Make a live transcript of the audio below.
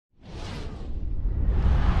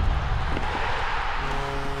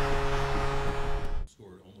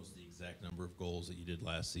goals that you did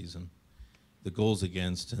last season. The goals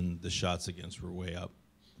against and the shots against were way up.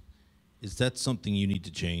 Is that something you need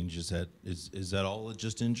to change? Is that all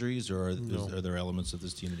just injuries, or are there elements of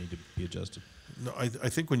this team that need to be adjusted? No, I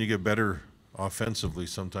think when you get better offensively,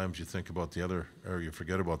 sometimes you think about the other, or you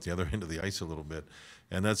forget about the other end of the ice a little bit,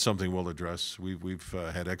 and that's something we'll address. We've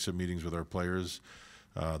had exit meetings with our players.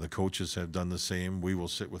 The coaches have done the same. We will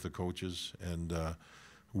sit with the coaches, and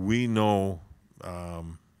we know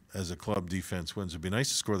as a club, defense wins. It'd be nice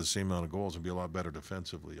to score the same amount of goals and be a lot better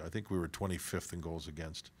defensively. I think we were 25th in goals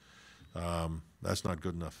against. That's not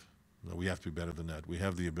good enough. No, we have to be better than that. We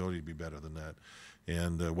have the ability to be better than that.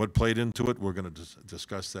 And what played into it, we're going to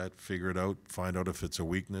discuss that, figure it out, find out if it's a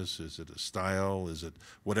weakness, is it a style, is it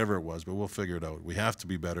whatever it was, but we'll figure it out. We have to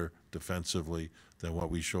be better defensively than what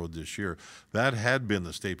we showed this year. That had been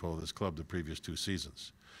the staple of this club the previous 2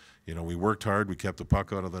 seasons. You know, we worked hard, we kept the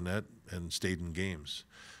puck out of the net, and stayed in games.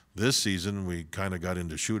 This season, we kind of got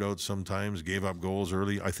into shootouts sometimes, gave up goals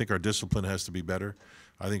early. I think our discipline has to be better.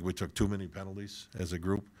 I think we took too many penalties as a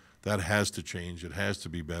group. That has to change. It has to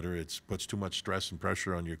be better. It puts too much stress and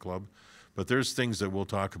pressure on your club. But there's things that we'll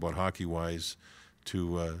talk about hockey-wise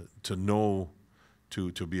to know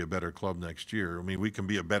to be a better club next year. I mean, we can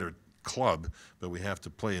be a better club, but we have to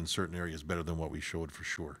play in certain areas better than what we showed for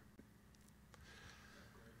sure.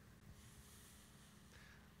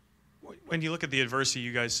 When you look at the adversity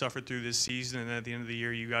you guys suffered through this season, and at the end of the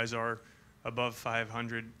year you guys are above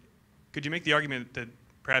 500, could you make the argument that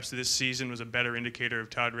perhaps this season was a better indicator of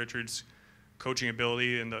Todd Richards' coaching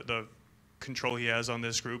ability and the control he has on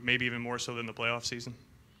this group, maybe even more so than the playoff season?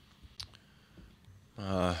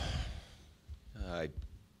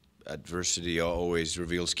 Adversity always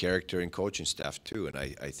reveals character in coaching staff too, and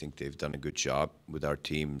I think they've done a good job with our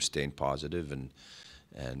team staying positive and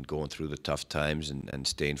going through the tough times and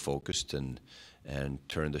staying focused and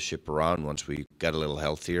turn the ship around once we got a little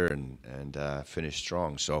healthier and finished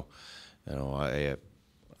strong. So, you know,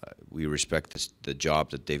 we respect the job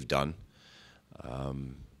that they've done.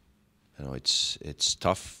 You know, it's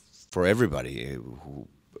tough for everybody who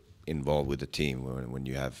involved with the team when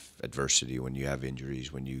you have adversity, when you have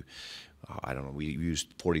injuries, when you, I don't know, we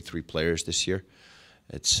used 43 players this year.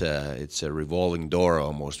 It's a revolving door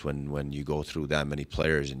almost when you go through that many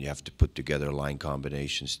players and you have to put together line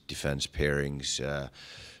combinations, defense pairings,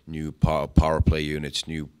 new power play units,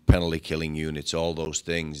 new penalty killing units, all those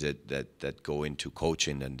things that go into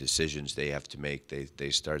coaching and decisions they have to make. They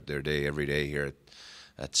start their day every day here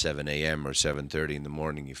at 7 a.m. or 7:30 in the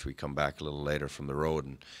morning if we come back a little later from the road,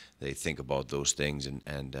 and they think about those things.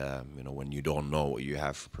 And you know, when you don't know what you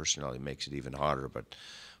have for personnel, it makes it even harder. But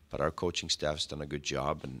our coaching staff's done a good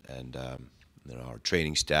job, and you know, our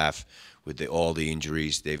training staff with all the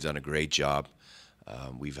injuries, they've done a great job.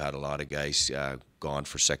 We've had a lot of guys gone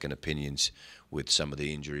for second opinions with some of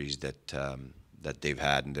the injuries that they've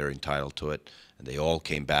had, and they're entitled to it. And they all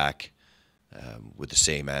came back with the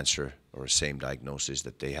same answer or same diagnosis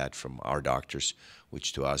that they had from our doctors,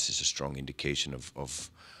 which to us is a strong indication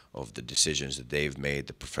of the decisions that they've made,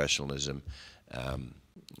 the professionalism.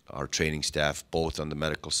 Our training staff, both on the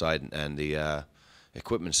medical side and the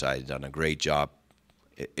equipment side, done a great job.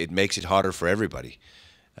 It makes it harder for everybody.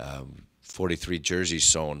 43 jerseys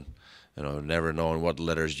sewn, you know, never knowing what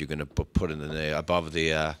letters you're going to put in the above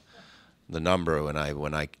the number. When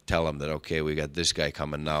I tell them that, okay, we got this guy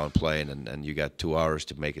coming now and playing, and you got 2 hours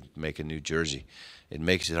to make a new jersey, it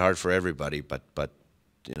makes it hard for everybody. But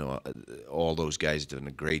you know, all those guys have done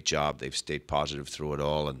a great job. They've stayed positive through it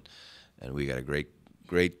all, and we got a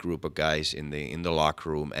great group of guys in the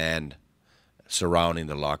locker room and surrounding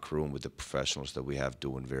the locker room with the professionals that we have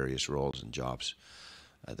doing various roles and jobs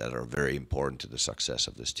that are very important to the success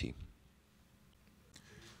of this team.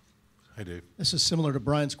 Hi, Dave. This is similar to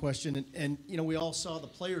Brian's question, and you know, we all saw the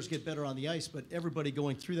players get better on the ice, but everybody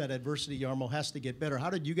going through that adversity, Jarmo, has to get better.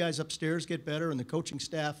 How did you guys upstairs get better, and the coaching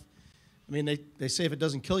staff? I mean, they say if it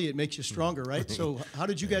doesn't kill you, it makes you stronger, right? So how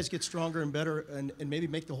did you guys get stronger and better and maybe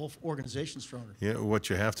make the whole organization stronger? Yeah, what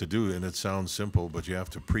you have to do, and it sounds simple, but you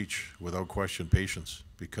have to preach without question patience,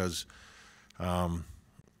 because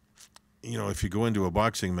you know, if you go into a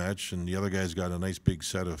boxing match and the other guy's got a nice big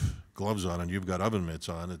set of gloves on and you've got oven mitts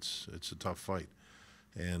on, it's a tough fight.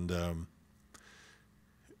 And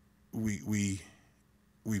we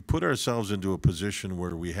put ourselves into a position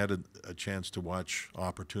where we had a chance to watch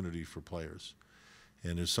opportunity for players.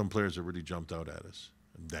 And there's some players that really jumped out at us.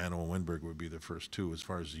 Dano and Winberg would be the first two as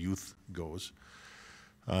far as youth goes.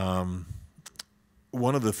 One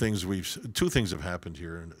of the things two things have happened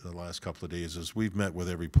here in the last couple of days is we've met with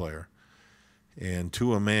every player. And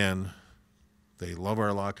to a man, they love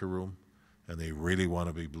our locker room, and they really want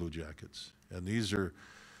to be Blue Jackets. And these are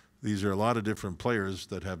a lot of different players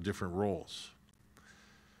that have different roles.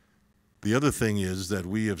 The other thing is that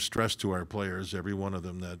we have stressed to our players, every one of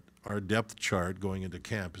them, that our depth chart going into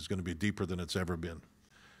camp is going to be deeper than it's ever been.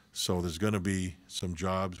 So there's going to be some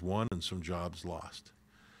jobs won and some jobs lost.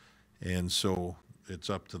 And so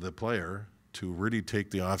it's up to the player to really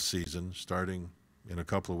take the off season, starting in a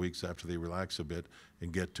couple of weeks after they relax a bit,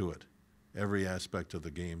 and get to it. Every aspect of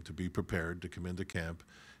the game, to be prepared to come into camp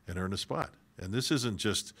and earn a spot. And this isn't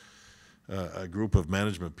just a group of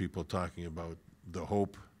management people talking about the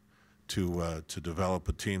hope to develop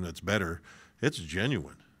a team that's better. It's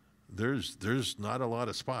genuine. There's not a lot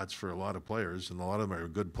of spots for a lot of players, and a lot of them are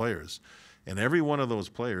good players. And every one of those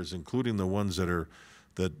players, including the ones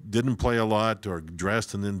that didn't play a lot or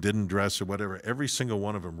dressed and then didn't dress or whatever, every single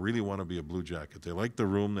one of them really want to be a Blue Jacket. They like the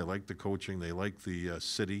room, they like the coaching, they like the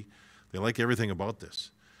city, they like everything about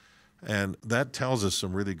this. And that tells us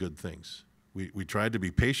some really good things. We tried to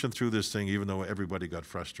be patient through this thing, even though everybody got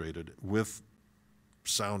frustrated, with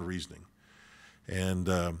sound reasoning. And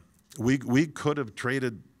we could have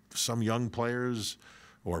traded some young players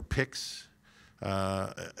or picks.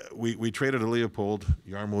 We traded a Leopold,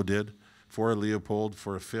 Jarmo did, for a Leopold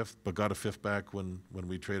for a fifth, but got a fifth back when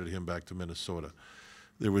we traded him back to Minnesota.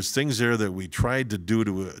 There was things there that we tried to do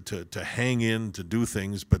to hang in, to do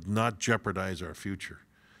things, but not jeopardize our future.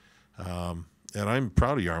 And I'm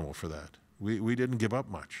proud of Jarmo for that. We didn't give up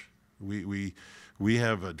much. We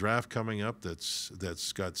have a draft coming up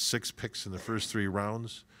that's got 6 picks in the first 3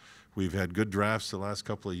 rounds. We've had good drafts the last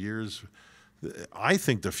couple of years. I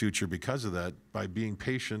think the future, because of that, by being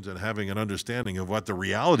patient and having an understanding of what the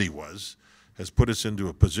reality was, has put us into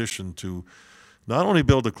a position to not only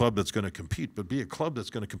build a club that's going to compete, but be a club that's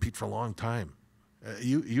going to compete for a long time.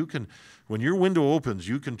 You can, when your window opens,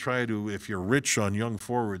 you can try to, if you're rich on young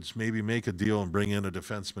forwards, maybe make a deal and bring in a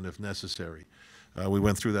defenseman if necessary. We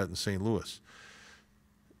went through that in St. Louis.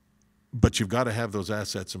 But you've got to have those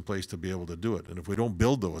assets in place to be able to do it. And if we don't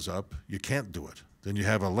build those up, you can't do it. Then you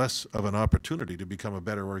have a less of an opportunity to become a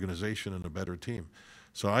better organization and a better team.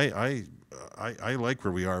 So I like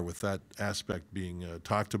where we are with that aspect being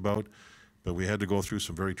talked about, but we had to go through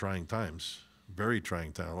some very trying times. Very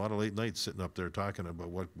trying time. A lot of late nights sitting up there talking about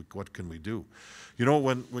what can we do. You know,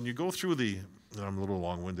 when you go through and I'm a little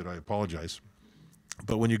long-winded, I apologize,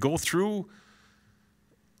 but when you go through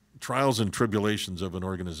trials and tribulations of an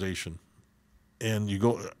organization, and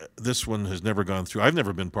this one has never gone through. I've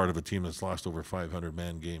never been part of a team that's lost over 500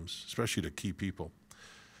 man games, especially to key people.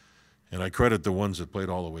 And I credit the ones that played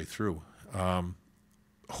all the way through.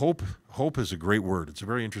 Hope is a great word. It's a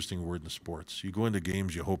very interesting word in sports. You go into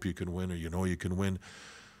games, you hope you can win, or you know you can win.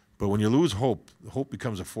 But when you lose hope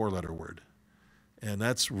becomes a 4-letter word. And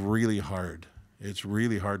that's really hard. It's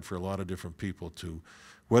really hard for a lot of different people to,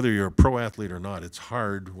 whether you're a pro athlete or not, it's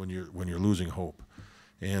hard when you're losing hope.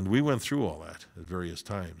 And we went through all that at various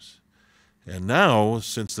times. And now,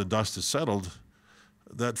 since the dust has settled,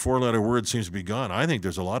 that 4-letter word seems to be gone. I think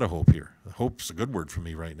there's a lot of hope here. Hope's a good word for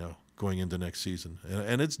me right now, going into next season.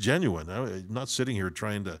 And it's genuine. I'm not sitting here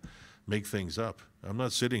trying to make things up. I'm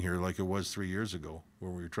not sitting here like it was 3 years ago,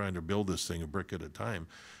 where we were trying to build this thing a brick at a time.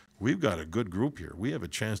 We've got a good group here. We have a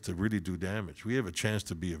chance to really do damage. We have a chance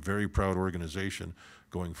to be a very proud organization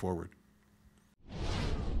going forward.